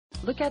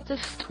Look at this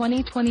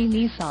 2020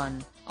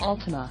 Nissan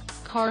Altima.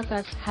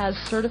 Carfax has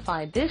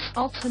certified this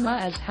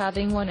Altima as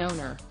having one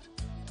owner.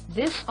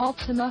 This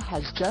Altima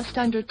has just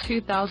under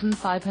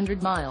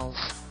 2,500 miles.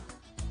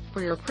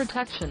 For your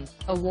protection,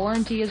 a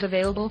warranty is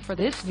available for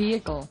this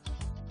vehicle.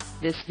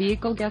 This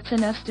vehicle gets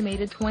an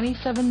estimated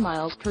 27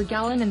 miles per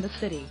gallon in the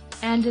city,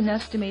 and an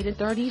estimated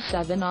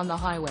 37 on the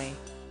highway.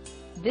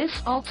 This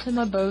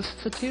Altima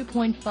boasts a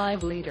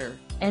 2.5-liter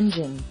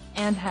engine,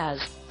 and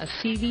has a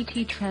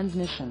CVT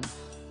transmission.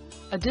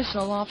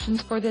 Additional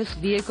options for this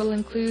vehicle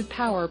include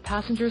power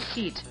passenger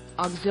seat,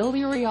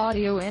 auxiliary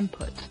audio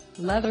input,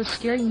 leather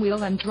steering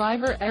wheel and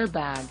driver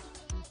airbag.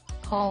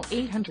 Call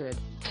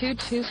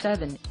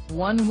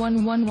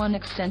 800-227-1111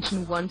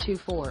 extension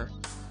 124.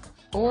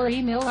 Or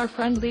email our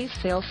friendly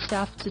sales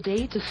staff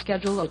today to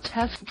schedule a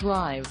test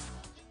drive.